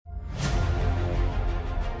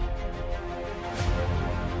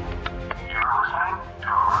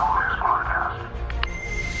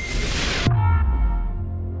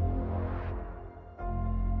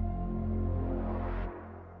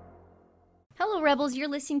Hello, Rebels. You're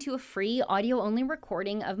listening to a free audio-only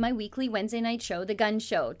recording of my weekly Wednesday night show, The Gun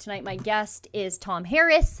Show. Tonight, my guest is Tom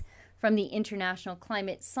Harris from the International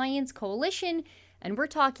Climate Science Coalition, and we're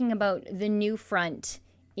talking about the new front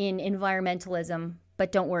in environmentalism.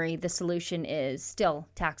 But don't worry, the solution is still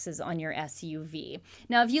taxes on your SUV.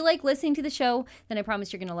 Now, if you like listening to the show, then I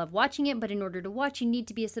promise you're going to love watching it. But in order to watch, you need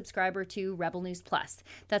to be a subscriber to Rebel News Plus.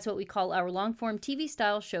 That's what we call our long-form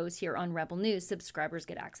TV-style shows here on Rebel News. Subscribers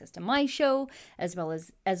get access to my show, as well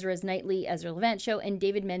as Ezra's nightly Ezra Levant show and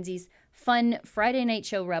David Menzies' fun Friday night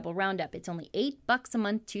show, Rebel Roundup. It's only $8 a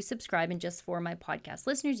month to subscribe, and just for my podcast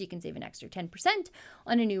listeners, you can save an extra 10%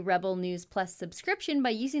 on a new Rebel News Plus subscription by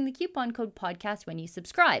using the coupon code podcast when you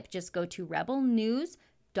subscribe. Just go to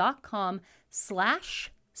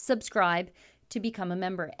rebelnews.com/subscribe to become a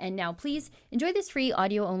member. And now please enjoy this free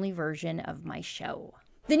audio-only version of my show.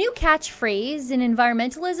 The new catchphrase in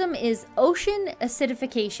environmentalism is ocean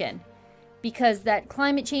acidification, because that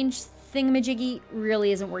climate change thingamajiggy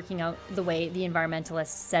really isn't working out the way the environmentalists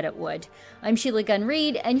said it would. I'm Sheila Gunn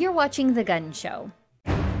Reid, and you're watching The Gun Show.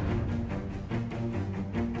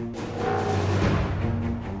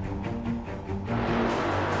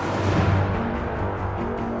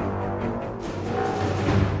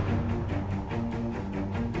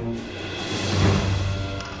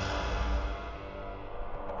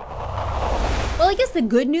 Well, I guess the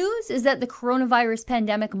good news is that the coronavirus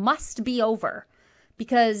pandemic must be over,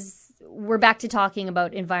 because we're back to talking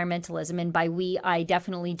about environmentalism. And by we, I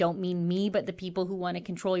definitely don't mean me, but the people who want to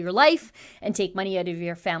control your life and take money out of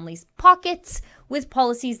your family's pockets with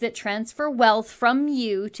policies that transfer wealth from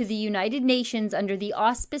you to the United Nations under the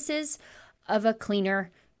auspices of a cleaner,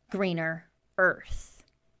 greener Earth.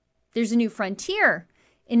 There's a new frontier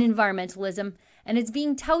in environmentalism, and it's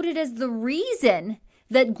being touted as the reason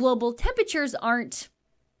that global temperatures aren't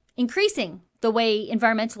increasing the way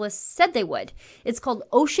environmentalists said they would. It's called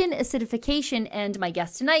ocean acidification, and my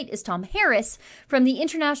guest tonight is Tom Harris from the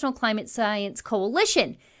International Climate Science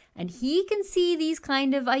Coalition, and he can see these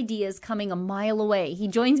kind of ideas coming a mile away. He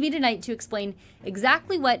joins me tonight to explain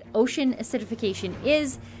exactly what ocean acidification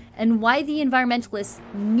is and why the environmentalists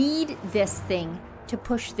need this thing to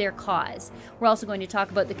push their cause. We're also going to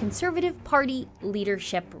talk about the Conservative Party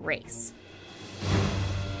leadership race.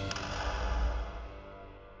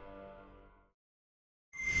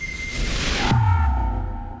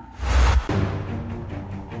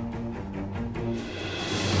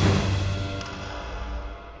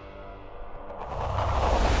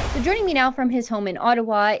 Joining me now from his home in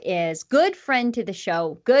Ottawa is good friend to the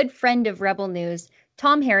show, good friend of Rebel News,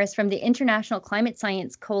 Tom Harris from the International Climate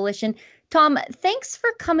Science Coalition. Tom, thanks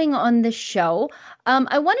for coming on the show.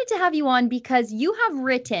 I wanted to have you on because you have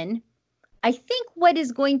written, I think, what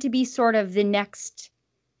is going to be sort of the next,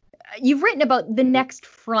 you've written about the next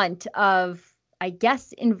front of, I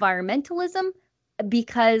guess, environmentalism,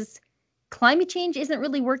 because climate change isn't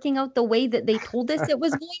really working out the way that they told us it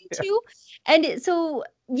was going to. And so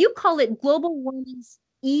you call it global warming's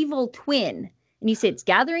evil twin. And you say it's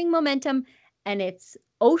gathering momentum and it's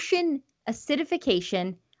ocean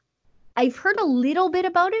acidification. I've heard a little bit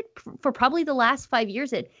about it for probably the last 5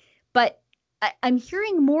 years, but I'm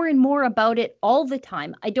hearing more and more about it all the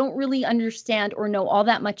time. I don't really understand or know all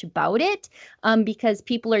that much about it because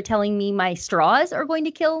people are telling me my straws are going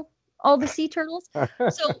to kill all the sea turtles.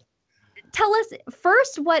 So tell us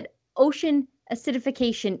first what ocean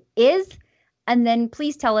acidification is, and then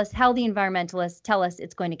please tell us how the environmentalists tell us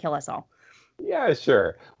it's going to kill us all. Yeah,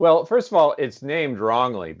 sure. Well, first of all, it's named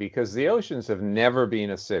wrongly because the oceans have never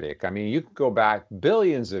been acidic. I mean, you can go back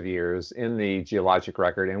billions of years in the geologic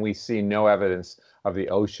record, and we see no evidence of the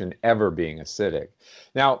ocean ever being acidic.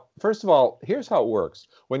 Now, first of all, here's how it works.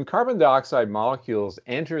 When carbon dioxide molecules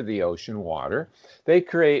enter the ocean water, they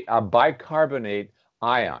create a bicarbonate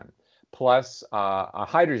ion plus a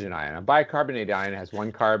hydrogen ion. A bicarbonate ion has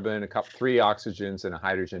one carbon, three oxygens, and a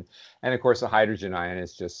hydrogen. And of course, a hydrogen ion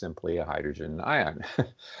is just simply a hydrogen ion.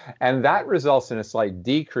 And that results in a slight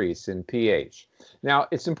decrease in pH. Now,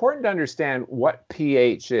 it's important to understand what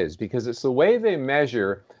pH is because it's the way they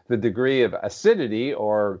measure the degree of acidity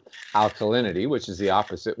or alkalinity, which is the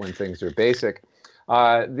opposite when things are basic.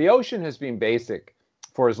 The ocean has been basic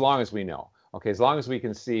for as long as we know. Okay, as long as we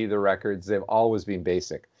can see the records, they've always been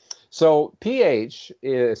basic. So pH,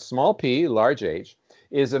 is small p, large H,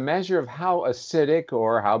 is a measure of how acidic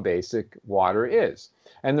or how basic water is.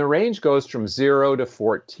 And the range goes from 0 to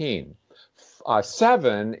 14.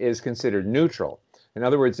 7 is considered neutral. In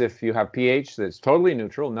other words, if you have pH that's totally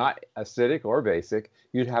neutral, not acidic or basic,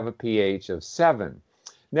 you'd have a pH of 7.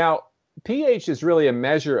 Now, pH is really a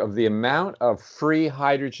measure of the amount of free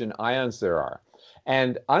hydrogen ions there are.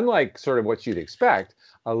 And unlike sort of what you'd expect,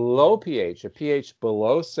 a low pH, a pH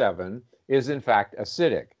below 7, is in fact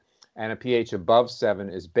acidic, and a pH above 7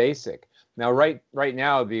 is basic. Now, right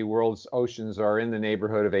now, the world's oceans are in the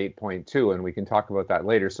neighborhood of 8.2, and we can talk about that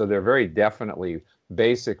later. So they're very definitely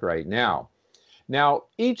basic right now. Now,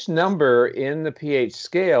 each number in the pH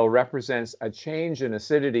scale represents a change in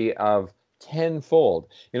acidity of tenfold.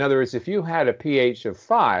 In other words, if you had a pH of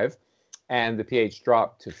 5 and the pH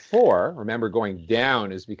dropped to 4, remember going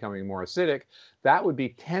down is becoming more acidic, that would be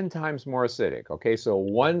 10 times more acidic. Okay, so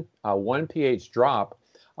one pH drop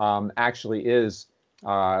actually is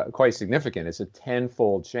quite significant. It's a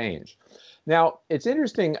tenfold change. Now, it's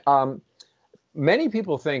interesting. Many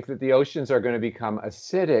people think that the oceans are going to become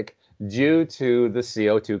acidic due to the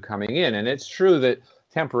CO2 coming in. And it's true that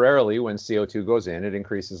temporarily when CO2 goes in, it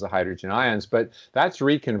increases the hydrogen ions, but that's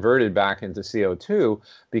reconverted back into CO2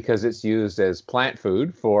 because it's used as plant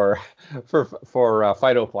food for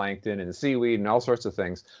phytoplankton and seaweed and all sorts of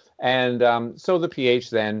things. And so the pH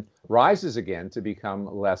then rises again to become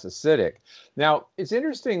less acidic. Now, it's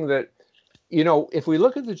interesting that if we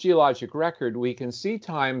look at the geologic record, we can see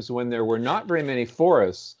times when there were not very many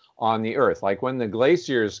forests on the Earth. Like when the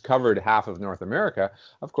glaciers covered half of North America,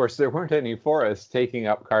 of course, there weren't any forests taking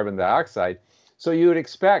up carbon dioxide. So you would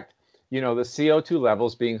expect, the CO2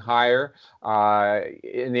 levels being higher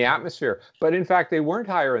in the atmosphere. But in fact, they weren't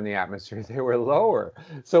higher in the atmosphere. They were lower.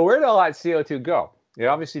 So where did all that CO2 go? It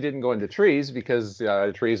obviously didn't go into trees because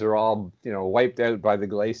trees are all, wiped out by the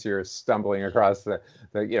glaciers stumbling across the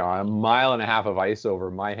a mile and a half of ice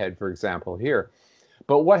over my head, for example, here.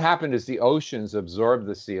 But what happened is the oceans absorbed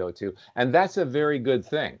the CO2, and that's a very good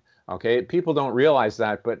thing. Okay, people don't realize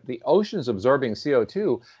that, but the oceans absorbing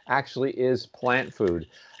CO2 actually is plant food.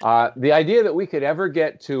 The idea that we could ever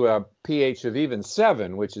get to a pH of even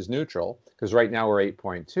 7, which is neutral, because right now we're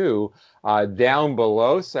 8.2, down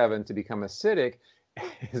below 7 to become acidic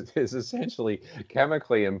is essentially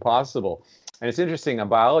chemically impossible. And it's interesting, a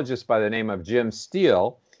biologist by the name of Jim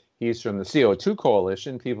Steele, he's from the CO2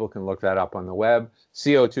 Coalition. People can look that up on the web,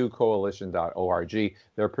 co2coalition.org.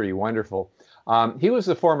 They're pretty wonderful. He was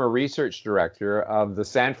the former research director of the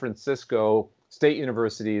San Francisco State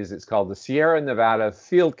University's, it's called the Sierra Nevada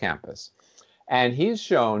Field Campus. And he's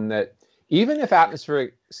shown that even if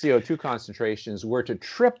atmospheric CO2 concentrations were to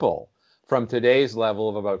triple from today's level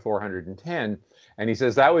of about 410, and he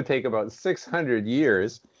says that would take about 600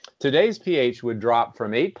 years, today's pH would drop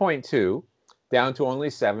from 8.2 down to only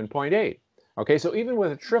 7.8. Okay, so even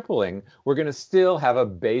with a tripling, we're going to still have a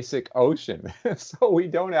basic ocean. So we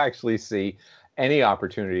don't actually see any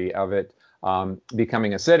opportunity of it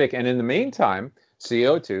becoming acidic. And in the meantime,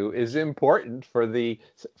 CO2 is important for the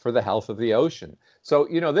health of the ocean. So,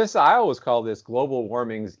 I always call this global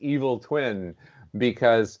warming's evil twin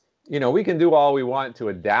because, we can do all we want to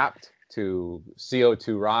adapt to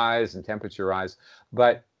CO2 rise and temperature rise.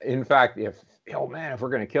 But in fact, if we're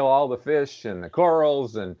going to kill all the fish and the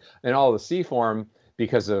corals and all the sea form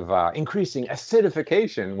because of increasing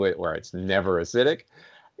acidification, where it's never acidic,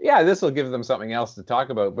 yeah, this will give them something else to talk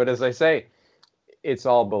about. But as I say, it's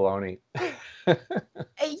all baloney.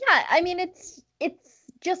 Yeah, I mean, it's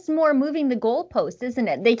just more moving the goalpost, isn't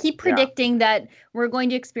it? They keep predicting that we're going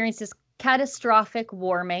to experience this catastrophic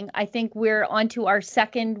warming. I think we're onto our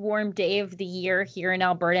second warm day of the year here in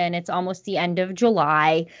Alberta, and it's almost the end of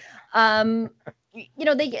July.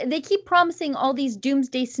 They keep promising all these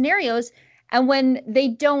doomsday scenarios, and when they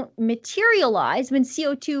don't materialize, when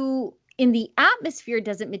CO2 in the atmosphere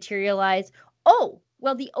doesn't materialize,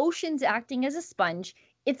 the ocean's acting as a sponge.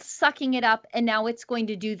 It's sucking it up, and now it's going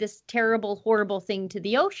to do this terrible, horrible thing to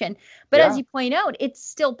the ocean. But as you point out, it's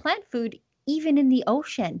still plant food, even in the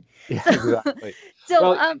ocean. Yeah, exactly.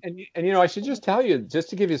 I should just tell you, just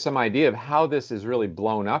to give you some idea of how this is really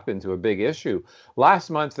blown up into a big issue. Last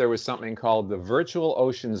month, there was something called the Virtual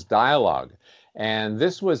Oceans Dialogue. And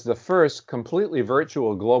this was the first completely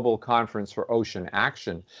virtual global conference for ocean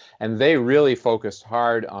action. And they really focused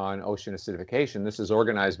hard on ocean acidification. This is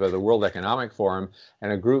organized by the World Economic Forum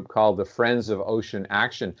and a group called the Friends of Ocean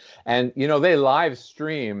Action. And, they live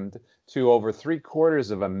streamed to over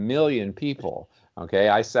 750,000 people. Okay,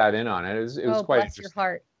 I sat in on it. It was quite bless your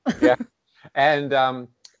heart. Yeah. And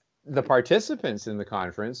the participants in the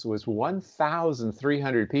conference was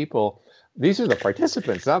 1,300 people. These are the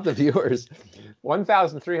participants, not the viewers.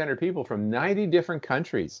 1,300 people from 90 different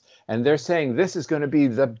countries. And they're saying this is going to be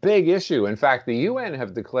the big issue. In fact, the UN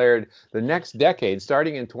have declared the next decade,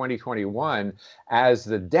 starting in 2021, as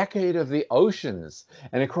the decade of the oceans.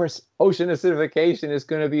 And of course, ocean acidification is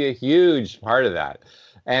going to be a huge part of that.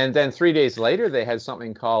 And then 3 days later, they had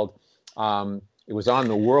something called, it was on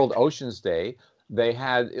the World Oceans Day, they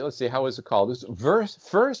had, let's see, how was it called? This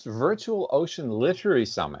first virtual ocean literary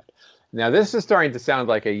summit. Now, this is starting to sound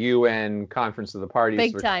like a UN conference of the parties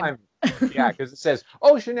Big for time. climate. Yeah, because it says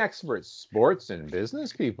ocean experts, sports and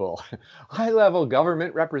business people, high-level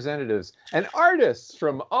government representatives, and artists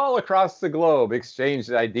from all across the globe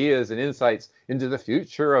exchanged ideas and insights into the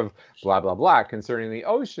future of blah, blah, blah concerning the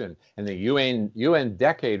ocean and the UN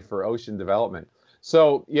decade for ocean development.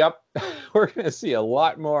 So, yep, we're going to see a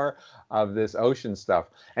lot more of this ocean stuff.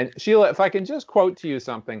 And Sheila, if I can just quote to you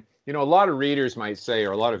something, you know, a lot of readers might say,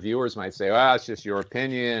 or a lot of viewers might say, "Well, it's just your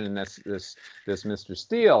opinion, and that's this Mr.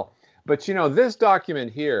 Steele." But you know, this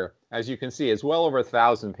document here, as you can see, is well over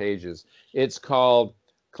 1,000 pages. It's called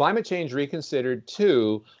Climate Change Reconsidered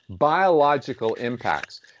 2: Biological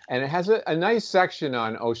Impacts. And it has a nice section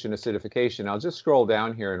on ocean acidification. I'll just scroll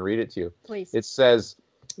down here and read it to you. Please. It says,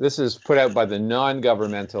 this is put out by the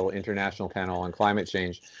Non-Governmental International Panel on Climate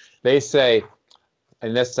Change. They say,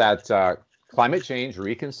 and that's at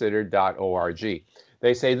climatechangereconsidered.org.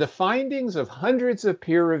 They say the findings of hundreds of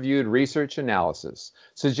peer-reviewed research analysis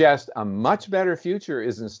suggest a much better future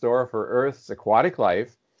is in store for Earth's aquatic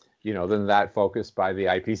life, you know, than that focused by the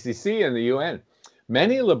IPCC and the UN.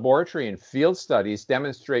 Many laboratory and field studies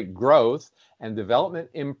demonstrate growth and development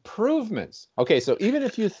improvements. Okay, so even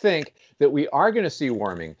if you think that we are going to see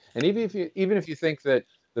warming, and even if you think that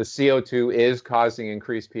the CO2 is causing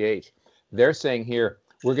increased pH, they're saying here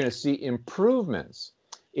we're going to see improvements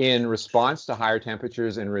in response to higher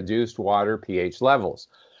temperatures and reduced water pH levels.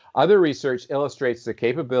 Other research illustrates the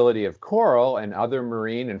capability of coral and other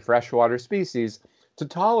marine and freshwater species to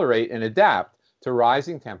tolerate and adapt to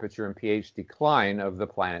rising temperature and pH decline of the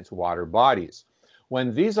planet's water bodies.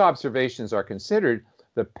 When these observations are considered,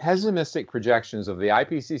 the pessimistic projections of the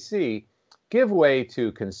IPCC give way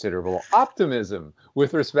to considerable optimism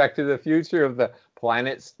with respect to the future of the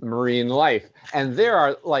planet's marine life. And there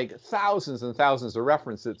are like thousands and thousands of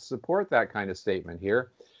references that support that kind of statement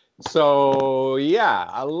here. So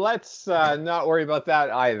yeah, let's not worry about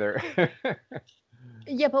that either.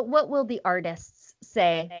 Yeah, but what will the artists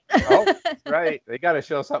say? Oh, right. They got to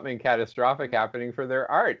show something catastrophic happening for their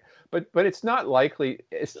art. But it's not likely.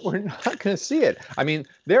 We're not going to see it. I mean,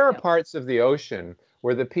 there are parts of the ocean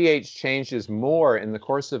where the pH changes more in the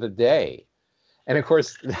course of a day. And of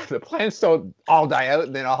course, the plants don't all die out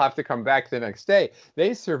and then I'll have to come back the next day.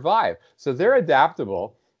 They survive. So they're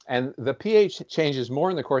adaptable. And the pH changes more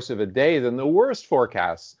in the course of a day than the worst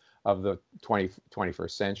forecasts of the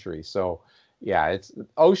 21st century. So yeah,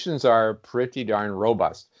 oceans are pretty darn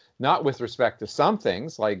robust. Not with respect to some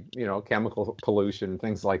things like, you know, chemical pollution,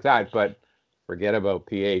 things like that, but forget about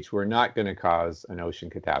pH. We're not going to cause an ocean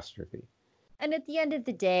catastrophe. And at the end of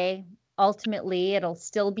the day, ultimately, it'll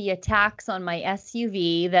still be a tax on my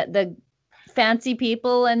SUV that the fancy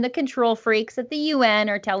people and the control freaks at the UN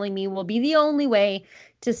are telling me will be the only way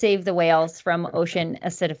to save the whales from ocean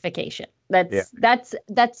acidification.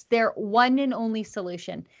 That's their one and only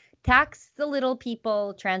solution. Tax the little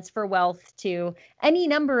people, transfer wealth to any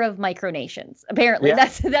number of micronations. Apparently,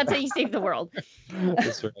 that's how you save the world.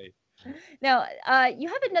 That's right. Now, you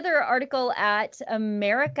have another article at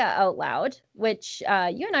America Out Loud, which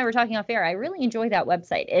you and I were talking off air. I really enjoy that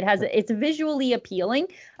website. It's visually appealing.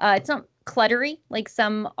 It's not cluttery like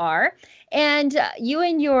some are. And you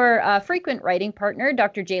and your frequent writing partner,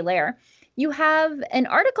 Dr. Jay Lair, you have an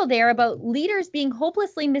article there about leaders being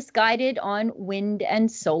hopelessly misguided on wind and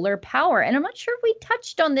solar power. And I'm not sure if we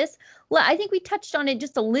touched on this. I think we touched on it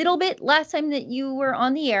just a little bit last time that you were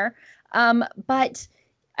on the air. But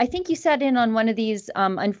I think you sat in on one of these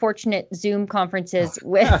unfortunate Zoom conferences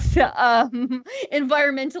with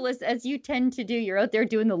environmentalists, as you tend to do. You're out there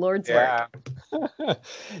doing the Lord's work.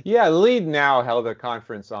 Yeah, Lead Now held a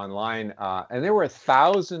conference online, and there were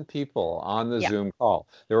 1,000 people on the Zoom call.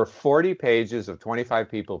 There were 40 pages of 25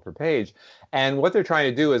 people per page. And what they're trying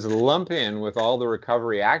to do is lump in with all the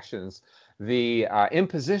recovery actions the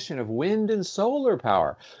imposition of wind and solar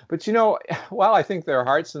power. But you know, while I think their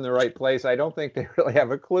heart's in the right place, I don't think they really have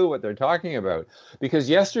a clue what they're talking about. Because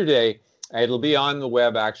yesterday, it'll be on the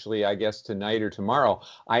web actually, I guess tonight or tomorrow,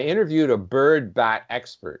 I interviewed a bird bat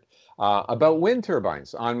expert about wind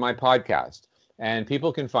turbines on my podcast. And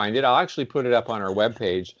people can find it. I'll actually put it up on our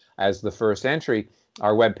webpage as the first entry.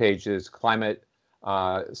 Our webpage is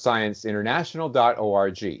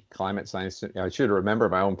climatescienceinternational.org. Climate Science, I should remember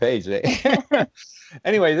my own page.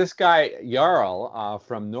 Anyway, this guy, Jarl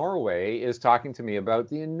from Norway, is talking to me about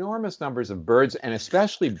the enormous numbers of birds and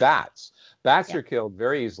especially bats. Bats are killed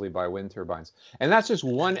very easily by wind turbines. And that's just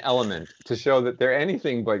one element to show that they're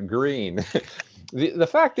anything but green. The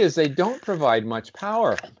fact is they don't provide much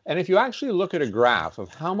power. And if you actually look at a graph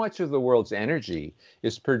of how much of the world's energy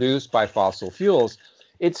is produced by fossil fuels,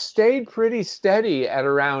 it's stayed pretty steady at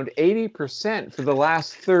around 80% for the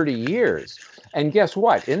last 30 years. And guess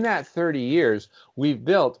what? In that 30 years, we've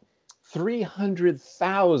built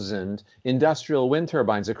 300,000 industrial wind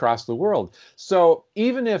turbines across the world. So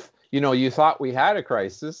even if, you thought we had a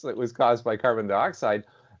crisis that was caused by carbon dioxide,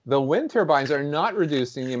 the wind turbines are not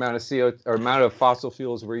reducing the amount of CO or amount of fossil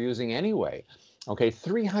fuels we're using anyway. Okay,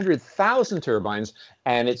 300,000 turbines,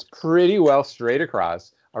 and it's pretty well straight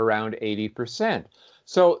across around 80%.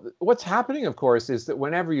 So what's happening, of course, is that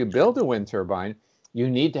whenever you build a wind turbine, you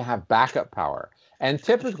need to have backup power. And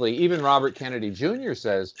typically, even Robert Kennedy Jr.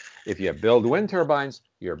 says, if you build wind turbines,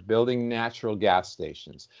 you're building natural gas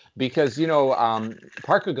stations. Because,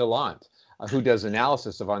 Parker Gallant, who does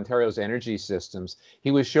analysis of Ontario's energy systems,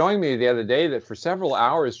 he was showing me the other day that for several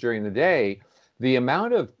hours during the day, the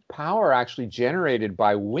amount of power actually generated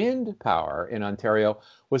by wind power in Ontario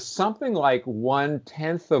was something like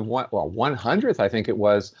 1/10 of 1/100th, I think it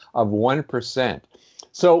was, of 1%.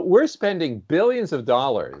 So we're spending billions of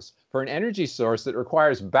dollars for an energy source that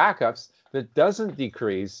requires backups that doesn't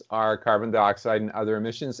decrease our carbon dioxide and other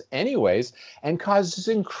emissions anyways, and causes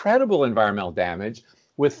incredible environmental damage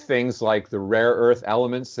with things like the rare earth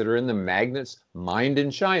elements that are in the magnets mined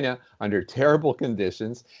in China under terrible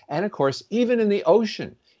conditions. And of course, even in the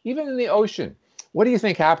ocean, what do you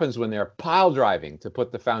think happens when they're pile driving to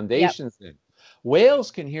put the foundations in?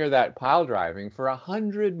 Whales can hear that pile driving for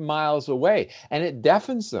 100 miles away, and it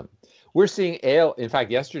deafens them. We're seeing in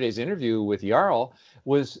fact, yesterday's interview with Jarl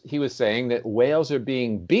he was saying that whales are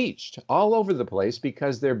being beached all over the place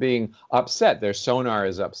because they're being upset. Their sonar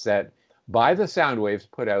is upset by the sound waves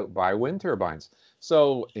put out by wind turbines.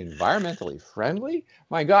 So environmentally friendly?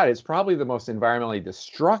 My God, it's probably the most environmentally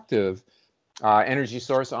destructive energy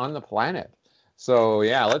source on the planet. So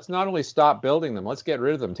yeah, let's not only stop building them, let's get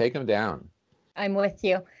rid of them, take them down. I'm with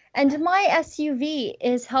you. And my SUV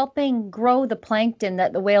is helping grow the plankton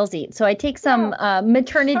that the whales eat. So I take some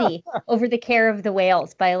maternity over the care of the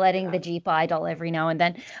whales by letting the Jeep idle every now and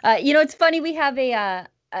then. It's funny, we have a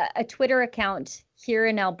Twitter account here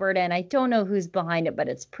in Alberta, and I don't know who's behind it, but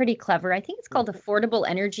it's pretty clever. I think it's called Affordable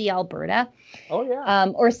Energy Alberta. Oh,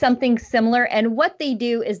 yeah. Or something similar. And what they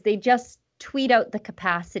do is they just tweet out the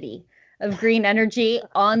capacity of green energy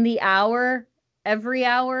on the hour, every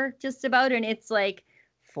hour, just about. And it's like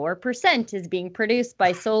 4% is being produced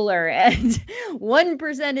by solar and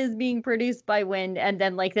 1% is being produced by wind. And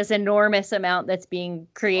then like this enormous amount that's being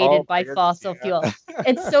created by fossil fuel.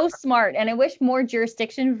 It's so smart. And I wish more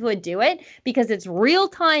jurisdictions would do it because it's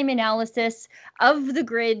real-time analysis of the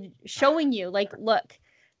grid showing you like, look,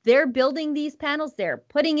 they're building these panels, they're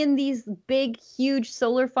putting in these big, huge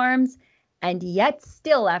solar farms. And yet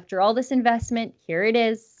still, after all this investment, here it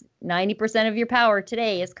is. 90% of your power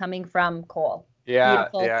today is coming from coal. Yeah,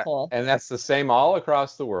 Beautiful coal. And that's the same all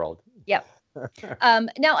across the world. Yep.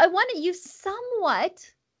 Now, I want you somewhat,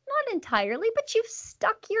 not entirely, but you've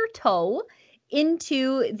stuck your toe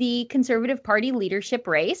into the Conservative Party leadership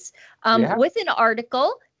race with an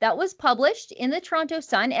article that was published in the Toronto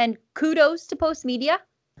Sun, and kudos to Postmedia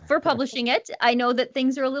for publishing it. I know that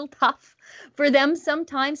things are a little tough for them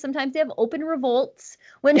sometimes. Sometimes they have open revolts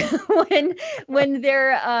when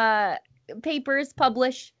their papers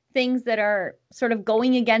publish things that are sort of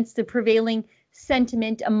going against the prevailing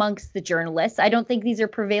sentiment amongst the journalists. I don't think these are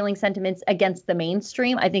prevailing sentiments against the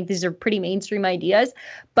mainstream. I think these are pretty mainstream ideas,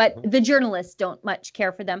 but the journalists don't much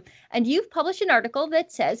care for them. And you've published an article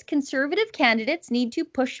that says Conservative candidates need to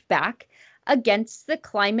push back against the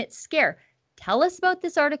climate scare. Tell us about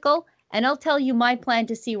this article, and I'll tell you my plan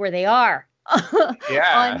to see where they are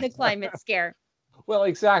on the climate scare. Well,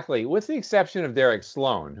 exactly. With the exception of Derek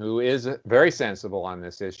Sloan, who is very sensible on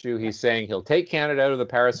this issue. He's saying he'll take Canada out of the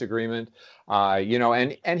Paris Agreement,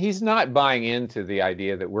 and he's not buying into the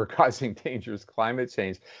idea that we're causing dangerous climate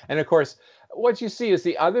change. And of course, what you see is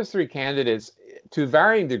the other three candidates, to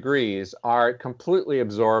varying degrees, are completely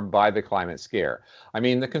absorbed by the climate scare. I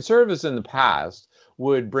mean, the Conservatives in the past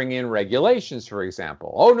would bring in regulations, for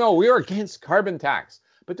example. Oh, no, we are against carbon tax.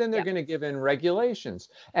 But then they're going to give in regulations.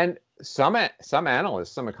 And some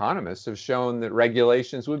analysts, some economists have shown that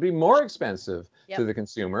regulations would be more expensive to the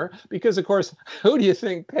consumer because, of course, who do you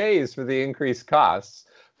think pays for the increased costs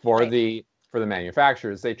for the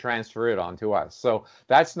manufacturers? They transfer it on to us. So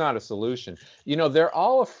that's not a solution. They're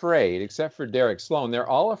all afraid, except for Derek Sloan, they're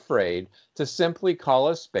all afraid to simply call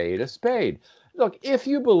a spade a spade. Look, if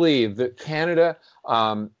you believe that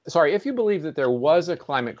if you believe that there was a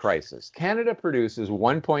climate crisis, Canada produces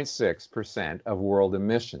 1.6% of world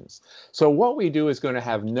emissions. So what we do is going to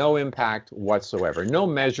have no impact whatsoever, no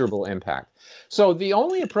measurable impact. So the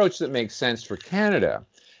only approach that makes sense for Canada,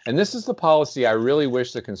 and this is the policy I really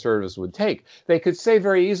wish the Conservatives would take, they could say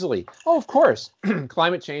very easily, oh, of course,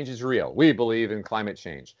 climate change is real. We believe in climate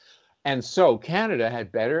change. And so Canada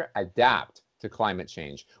had better adapt to climate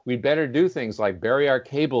change. We'd better do things like bury our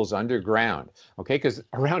cables underground, okay? Because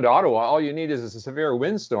around Ottawa, all you need is a severe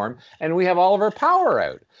windstorm and we have all of our power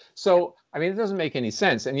out. So, I mean, it doesn't make any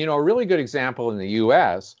sense. And, you know, a really good example in the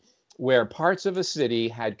US where parts of a city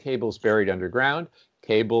had cables buried underground,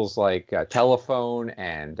 cables like telephone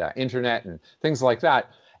and internet and things like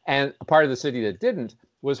that. And a part of the city that didn't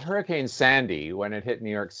was Hurricane Sandy when it hit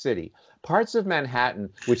New York City. Parts of Manhattan,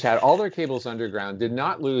 which had all their cables underground, did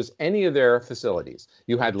not lose any of their facilities.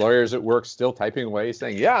 You had lawyers at work still typing away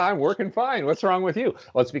saying, yeah, I'm working fine. What's wrong with you?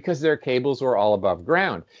 Well, it's because their cables were all above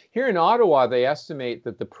ground. Here in Ottawa, they estimate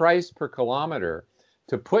that the price per kilometer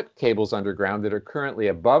to put cables underground that are currently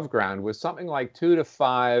above ground was something like $2 to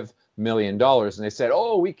 $5 million. And they said,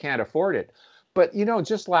 oh, we can't afford it. But, you know,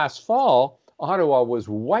 just last fall, Ottawa was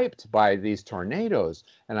wiped by these tornadoes,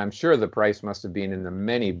 and I'm sure the price must have been in the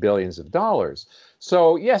many billions of dollars.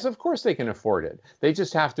 So yes, of course they can afford it. They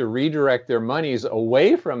just have to redirect their monies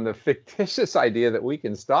away from the fictitious idea that we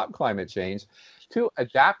can stop climate change to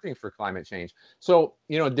adapting for climate change. So,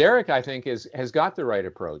 you know, Derek, I think, has got the right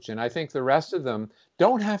approach. And I think the rest of them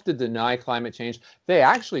don't have to deny climate change. They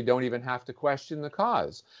actually don't even have to question the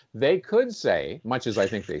cause. They could say, much as I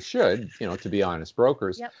think they should, you know, to be honest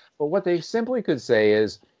brokers, yep. But what they simply could say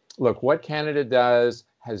is, look, what Canada does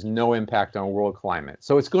has no impact on world climate.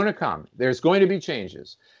 So it's going to come. There's going to be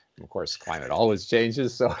changes. Of course, climate always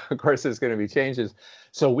changes. So, of course, there's going to be changes.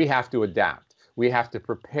 So we have to adapt. We have to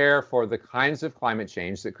prepare for the kinds of climate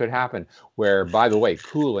change that could happen, where, by the way,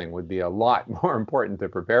 cooling would be a lot more important to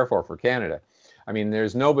prepare for Canada. I mean,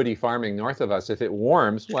 there's nobody farming north of us. If it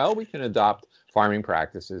warms, well, we can adopt farming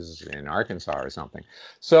practices in Arkansas or something.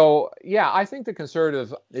 So, yeah, I think the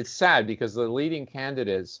Conservative, it's sad because the leading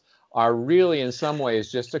candidates are really in some ways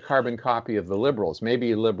just a carbon copy of the Liberals,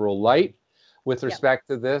 maybe Liberal light with respect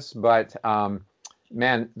to this, but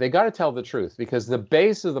man, they got to tell the truth because the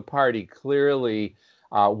base of the party clearly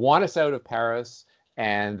want us out of Paris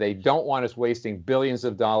and they don't want us wasting billions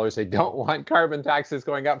of dollars. They don't want carbon taxes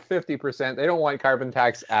going up 50%. They don't want carbon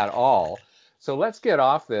tax at all. So let's get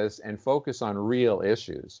off this and focus on real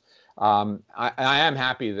issues. I am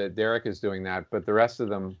happy that Derek is doing that, but the rest of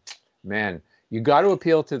them, man, you got to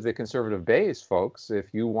appeal to the Conservative base, folks, if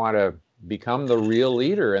you want to become the real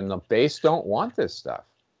leader, and the base don't want this stuff.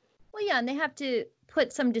 Well, yeah, and they have to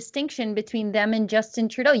put some distinction between them and Justin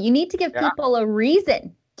Trudeau. You need to give people a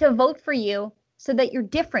reason to vote for you so that you're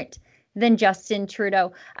different than Justin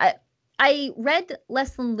Trudeau. I read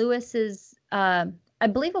Leslyn Lewis's, I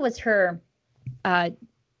believe it was her,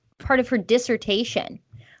 part of her dissertation,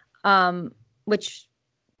 which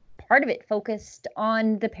part of it focused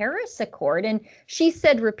on the Paris Accord. And she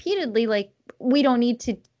said repeatedly, like, we don't need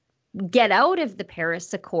to get out of the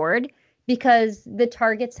Paris Accord because the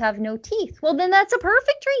targets have no teeth. Well, then that's a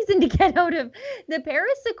perfect reason to get out of the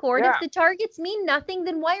Paris Accord. Yeah. If the targets mean nothing,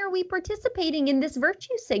 then why are we participating in this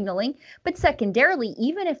virtue signaling? But secondarily,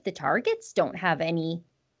 even if the targets don't have any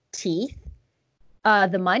teeth,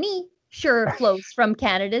 the money sure flows from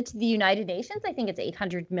Canada to the United Nations. I think it's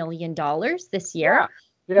 $800 million this year.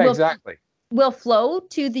 Yeah, exactly. Will flow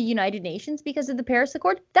to the United Nations because of the Paris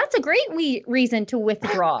Accord. That's a great reason to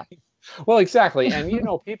withdraw. Well, exactly. And, you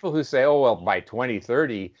know, people who say, oh, well, by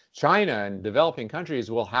 2030, China and developing countries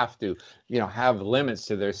will have to, you know, have limits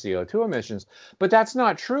to their CO2 emissions. But that's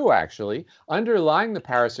not true, actually. Underlying the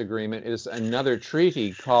Paris Agreement is another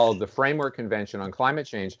treaty called the Framework Convention on Climate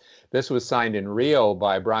Change. This was signed in Rio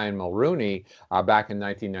by Brian Mulroney back in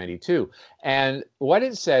 1992. And what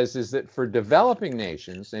it says is that for developing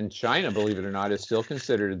nations, and China, believe it or not, is still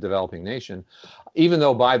considered a developing nation, even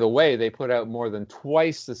though, by the way, they put out more than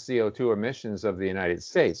twice the CO2 emissions of the United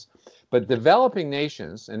States. But developing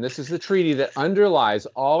nations, and this is the treaty that underlies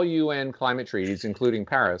all UN climate treaties, including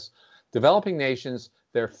Paris, developing nations,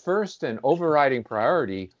 their first and overriding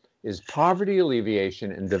priority is poverty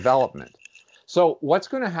alleviation and development. So what's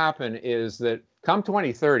going to happen is that come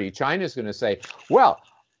 2030, China is going to say, well,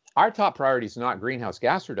 our top priority is not greenhouse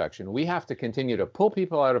gas reduction. We have to continue to pull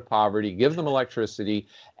people out of poverty, give them electricity,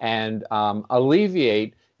 and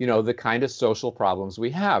alleviate, you know, the kind of social problems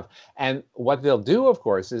we have. And what they'll do, of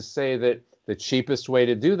course, is say that the cheapest way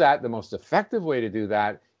to do that, the most effective way to do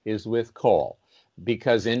that, is with coal.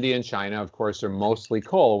 because India and China, of course, are mostly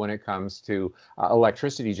coal when it comes to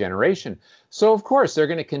electricity generation. So, of course, they're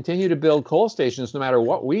going to continue to build coal stations no matter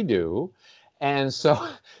what we do. And so,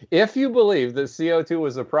 if you believe that CO2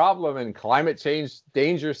 was a problem and climate change,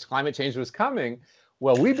 dangerous climate change was coming,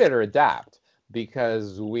 well, we better adapt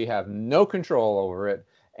because we have no control over it.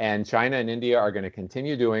 And China and India are going to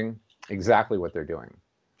continue doing exactly what they're doing.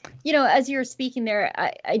 You know, as you were speaking there,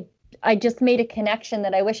 I just made a connection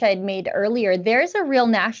that I wish I had made earlier. There's a real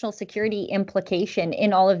national security implication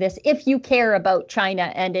in all of this if you care about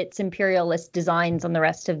China and its imperialist designs on the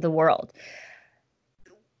rest of the world.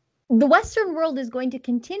 The Western world is going to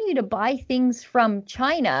continue to buy things from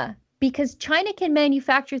China because China can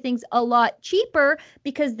manufacture things a lot cheaper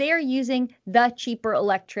because they're using the cheaper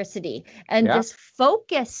electricity. And this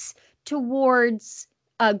focus towards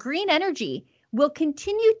green energy will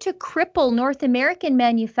continue to cripple North American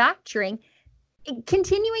manufacturing,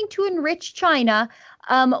 continuing to enrich China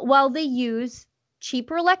while they use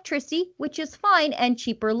cheaper electricity, which is fine, and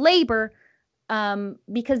cheaper labor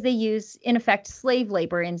because they use, in effect, slave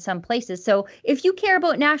labor in some places. So if you care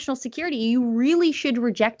about national security, you really should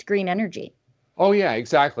reject green energy. Oh, yeah,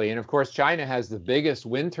 exactly. And of course, China has the biggest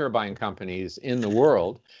wind turbine companies in the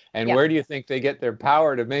world. And where do you think they get their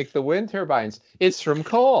power to make the wind turbines? It's from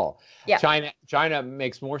coal. China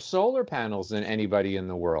makes more solar panels than anybody in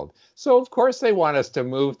the world. So, of course, they want us to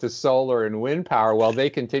move to solar and wind power while they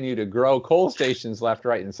continue to grow coal stations left,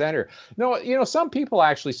 right, and center. No, you know, some people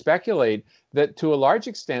actually speculate that to a large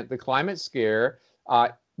extent, the climate scare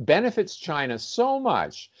benefits China so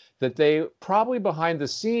much that they probably behind the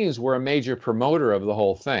scenes were a major promoter of the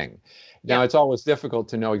whole thing. Now, it's always difficult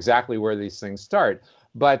to know exactly where these things start.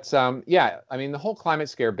 But yeah, I mean, the whole climate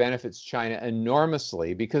scare benefits China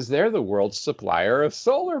enormously because they're the world's supplier of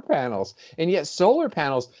solar panels. And yet solar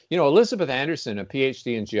panels, you know, Elizabeth Anderson, a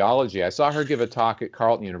PhD in geology, I saw her give a talk at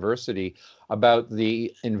Carleton University about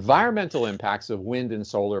the environmental impacts of wind and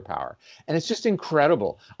solar power. And it's just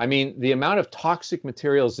incredible. I mean, the amount of toxic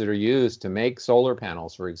materials that are used to make solar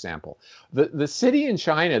panels, for example. The city in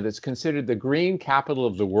China that's considered the green capital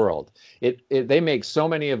of the world, they make so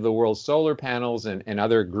many of the world's solar panels and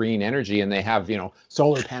other green energy, and they have, you know,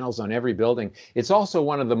 solar panels on every building. It's also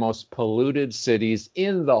one of the most polluted cities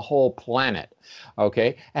in the whole planet.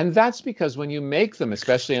 Okay. And that's because when you make them,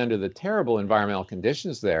 especially under the terrible environmental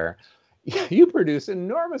conditions there, you produce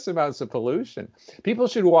enormous amounts of pollution. People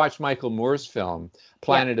should watch Michael Moore's film,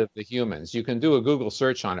 Planet of the Humans. You can do a Google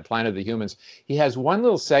search on it, Planet of the Humans. He has one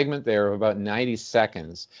little segment there of about 90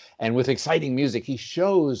 seconds. And with exciting music, he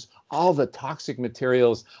shows all the toxic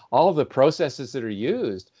materials, all the processes that are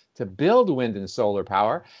used to build wind and solar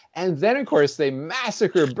power. And then, of course, they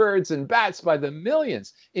massacre birds and bats by the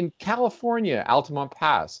millions. In California, Altamont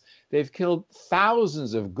Pass, they've killed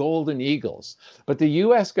thousands of golden eagles. But the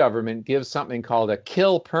US government gives something called a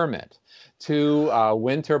kill permit to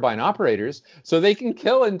wind turbine operators so they can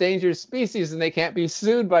kill endangered species and they can't be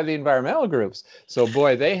sued by the environmental groups. So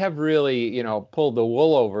boy, they have really, you know, pulled the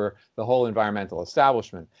wool over the whole environmental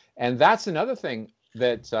establishment. And that's another thing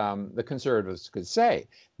that the conservatives could say.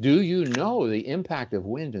 Do you know the impact of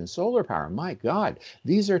wind and solar power? My God,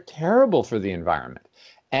 these are terrible for the environment.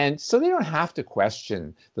 And so they don't have to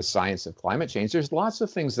question the science of climate change. There's lots of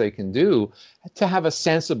things they can do to have a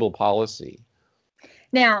sensible policy.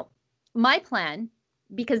 Now, my plan,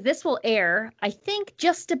 because this will air, I think,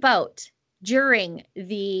 just about during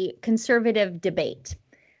the conservative debate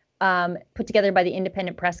put together by the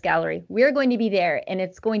Independent Press Gallery. We're going to be there, and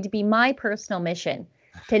it's going to be my personal mission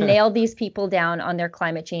to nail these people down on their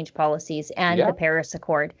climate change policies and the Paris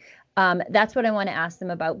Accord. That's what I want to ask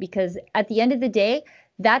them about, because at the end of the day,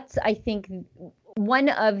 that's, I think, one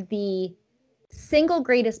of the single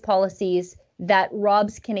greatest policies that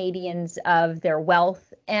robs Canadians of their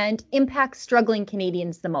wealth and impacts struggling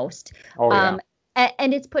Canadians the most.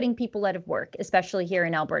 And it's putting people out of work, especially here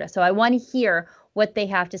in Alberta. So I want to hear what they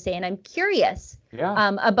have to say. And I'm curious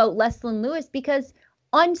about Leslyn Lewis, because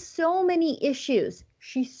on so many issues,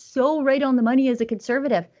 she's so right on the money as a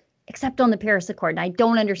conservative, except on the Paris Accord. And I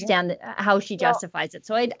don't understand how she justifies it.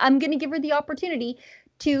 So I'm going to give her the opportunity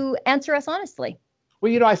to answer us honestly.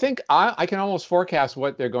 Well, you know, I think I can almost forecast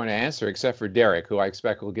what they're going to answer, except for Derek, who I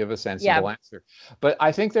expect will give a sensible answer. But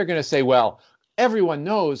I think they're going to say, well, everyone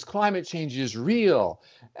knows climate change is real.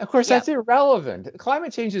 Of course, that's irrelevant.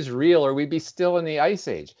 Climate change is real, or we'd be still in the ice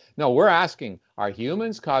age. No, we're asking, are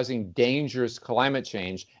humans causing dangerous climate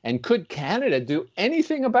change? And could Canada do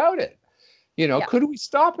anything about it? Yeah. Could we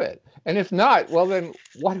stop it? And if not, well, then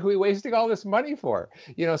what are we wasting all this money for?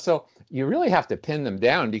 So you really have to pin them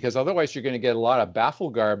down, because otherwise you're going to get a lot of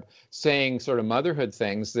bafflegarb saying sort of motherhood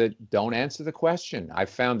things that don't answer the question. I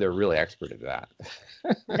found they're really expert at that.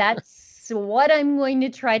 That's what I'm going to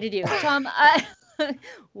try to do. Tom,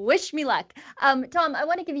 wish me luck. Tom, I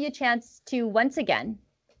want to give you a chance to once again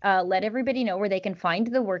let everybody know where they can find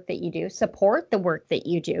the work that you do, support the work that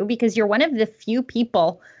you do, because you're one of the few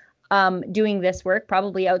people doing this work,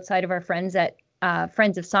 probably outside of our friends at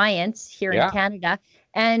Friends of Science here in Canada.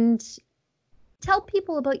 And tell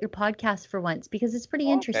people about your podcast for once, because it's pretty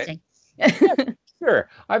interesting. Yeah, sure.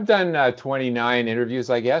 I've done 29 interviews,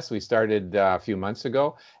 I guess. We started a few months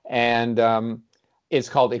ago. And it's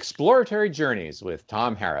called Exploratory Journeys with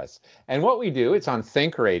Tom Harris. And what we do, it's on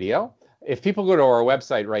Think Radio. If people go to our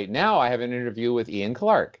website right now, I have an interview with Ian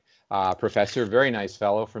Clark, professor, very nice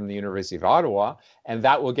fellow from the University of Ottawa, and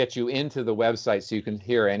that will get you into the website so you can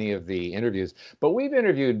hear any of the interviews. But we've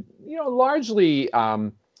interviewed, largely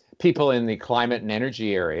people in the climate and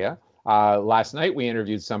energy area. Last night we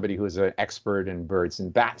interviewed somebody who is an expert in birds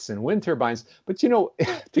and bats and wind turbines. But to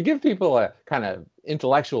give people a kind of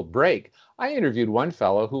intellectual break, I interviewed one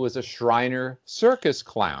fellow who was a Shriner circus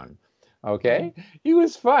clown. Okay, he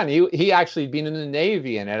was fun. He actually been in the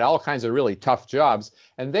Navy and had all kinds of really tough jobs,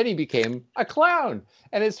 and then he became a clown.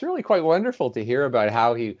 And it's really quite wonderful to hear about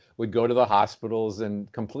how he would go to the hospitals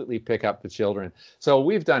and completely pick up the children. So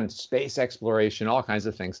we've done space exploration, all kinds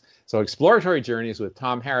of things. So Exploratory Journeys with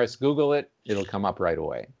Tom Harris. Google it; it'll come up right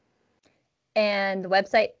away. And the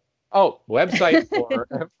website? Oh, website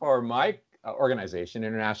for my organization,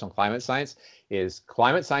 International Climate Science, is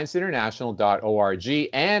climatescienceinternational.org.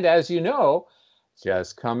 And as you know,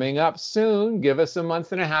 just coming up soon, give us a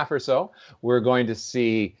month and a half or so, we're going to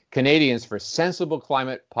see Canadians for Sensible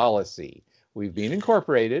Climate Policy. We've been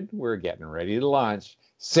incorporated. We're getting ready to launch.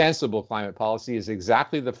 Sensible climate policy is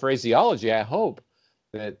exactly the phraseology, I hope,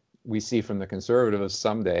 that we see from the Conservatives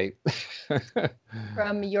someday.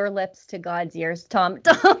 From your lips to God's ears, Tom.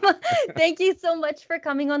 Tom, thank you so much for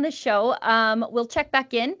coming on the show. We'll check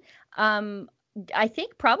back in. I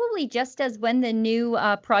think probably just as when the new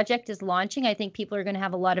project is launching, I think people are going to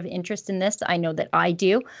have a lot of interest in this. I know that I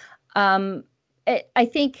do. I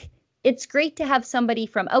think it's great to have somebody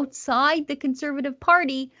from outside the Conservative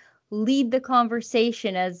Party lead the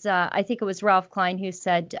conversation, as I think it was Ralph Klein who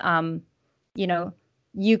said,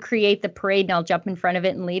 you create the parade and I'll jump in front of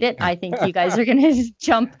it and lead it. I think you guys are going to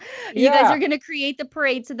jump. You guys are going to create the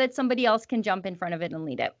parade so that somebody else can jump in front of it and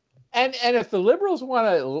lead it. And if the Liberals want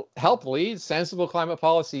to help lead sensible climate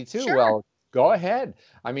policy too, Sure. Well, go ahead.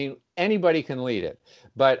 I mean, anybody can lead it.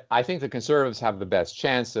 But I think the Conservatives have the best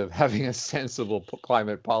chance of having a sensible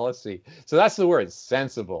climate policy. So that's the word,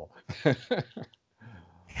 sensible.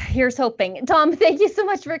 Here's hoping. Tom, thank you so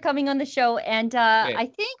much for coming on the show. And I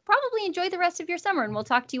think probably enjoy the rest of your summer, and we'll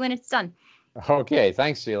talk to you when it's done. Okay.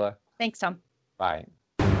 Thanks, Sheila. Thanks, Tom. Bye.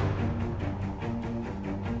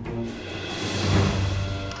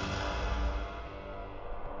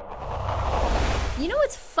 You know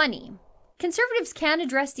what's funny? Conservatives can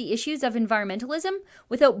address the issues of environmentalism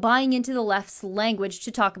without buying into the left's language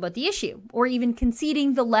to talk about the issue, or even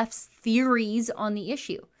conceding the left's theories on the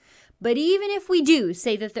issue. But even if we do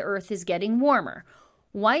say that the Earth is getting warmer,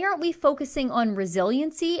 why aren't we focusing on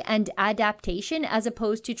resiliency and adaptation as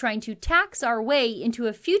opposed to trying to tax our way into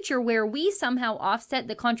a future where we somehow offset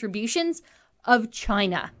the contributions of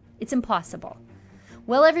China? It's impossible.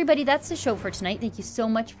 Well, everybody, that's the show for tonight. Thank you so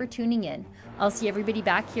much for tuning in. I'll see everybody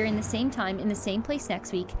back here in the same time, in the same place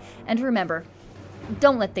next week. And remember,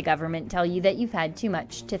 don't let the government tell you that you've had too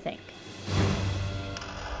much to think.